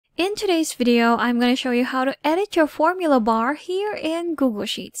In today's video, I'm going to show you how to edit your formula bar here in Google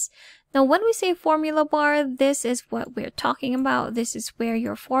Sheets. Now, when we say formula bar, this is what we're talking about. This is where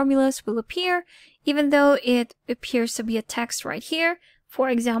your formulas will appear, even though it appears to be a text right here. For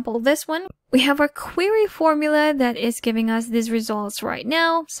example, this one, we have our query formula that is giving us these results right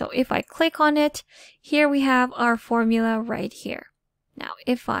now. So if I click on it, here we have our formula right here. Now,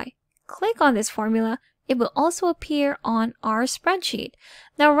 if I click on this formula, it will also appear on our spreadsheet.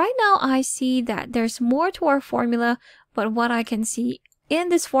 Now, right now, I see that there's more to our formula, but what I can see in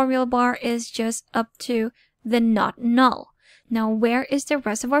this formula bar is just up to the not null. Now, where is the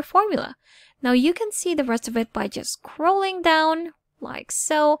rest of our formula? Now, you can see the rest of it by just scrolling down like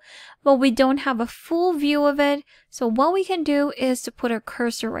so, but we don't have a full view of it. So what we can do is to put our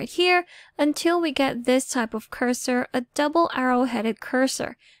cursor right here until we get this type of cursor, a double arrow-headed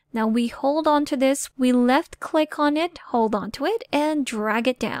cursor. Now we hold on to this, we left click on it, hold on to it, and drag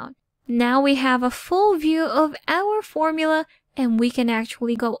it down. Now we have a full view of our formula, and we can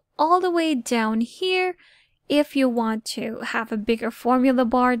actually go all the way down here. If you want to have a bigger formula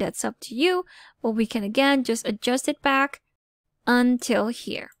bar, that's up to you, but we can again just adjust it back until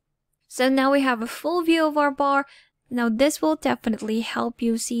here. So now we have a full view of our bar. Now this will definitely help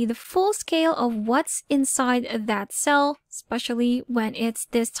you see the full scale of what's inside that cell, especially when it's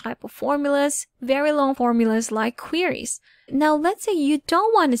this type of formulas, very long formulas like queries. Now let's say you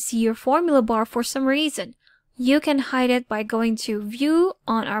don't want to see your formula bar for some reason. You can hide it by going to View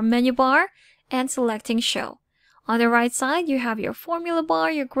on our menu bar and selecting Show. On the right side, you have your formula bar,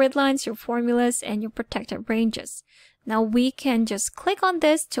 your grid lines, your formulas, and your protected ranges. Now we can just click on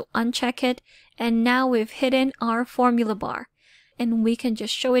this to uncheck it, and now we've hidden our formula bar. And we can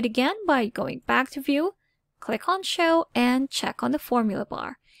just show it again by going back to View, click on Show, and check on the formula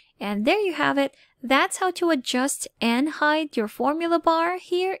bar. And there you have it. That's how to adjust and hide your formula bar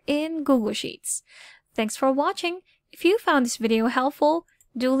here in Google Sheets. Thanks for watching. If you found this video helpful,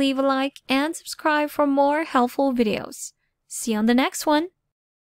 do leave a like and subscribe for more helpful videos. See you on the next one.